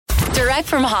Direct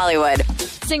from Hollywood.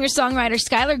 Singer-songwriter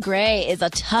Skylar Grey is a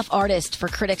tough artist for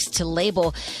critics to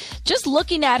label. Just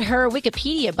looking at her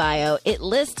Wikipedia bio, it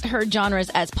lists her genres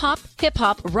as pop,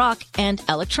 hip-hop, rock, and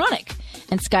electronic.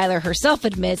 And Skylar herself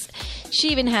admits she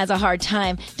even has a hard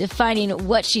time defining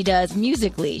what she does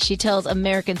musically. She tells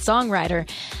American Songwriter,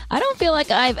 "I don't feel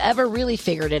like I've ever really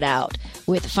figured it out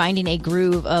with finding a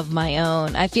groove of my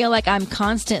own. I feel like I'm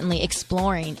constantly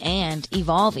exploring and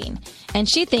evolving." And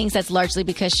she thinks that's largely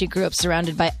because she grew up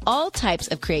surrounded by all types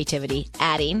of creativity,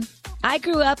 adding, "I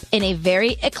grew up in a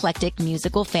very eclectic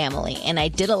musical family, and I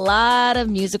did a lot of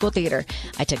musical theater.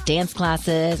 I took dance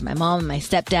classes. My mom and my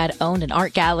stepdad owned an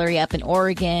art gallery up in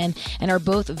Oregon and are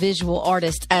both visual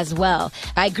artists as well.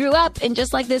 I grew up in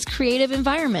just like this creative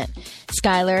environment."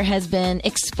 Skylar has been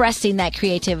expressing that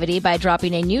creativity by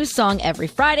dropping a new song every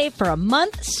Friday for a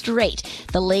month straight.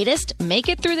 The latest, Make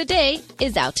It Through the Day,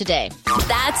 is out today.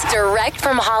 That's direct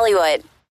from Hollywood.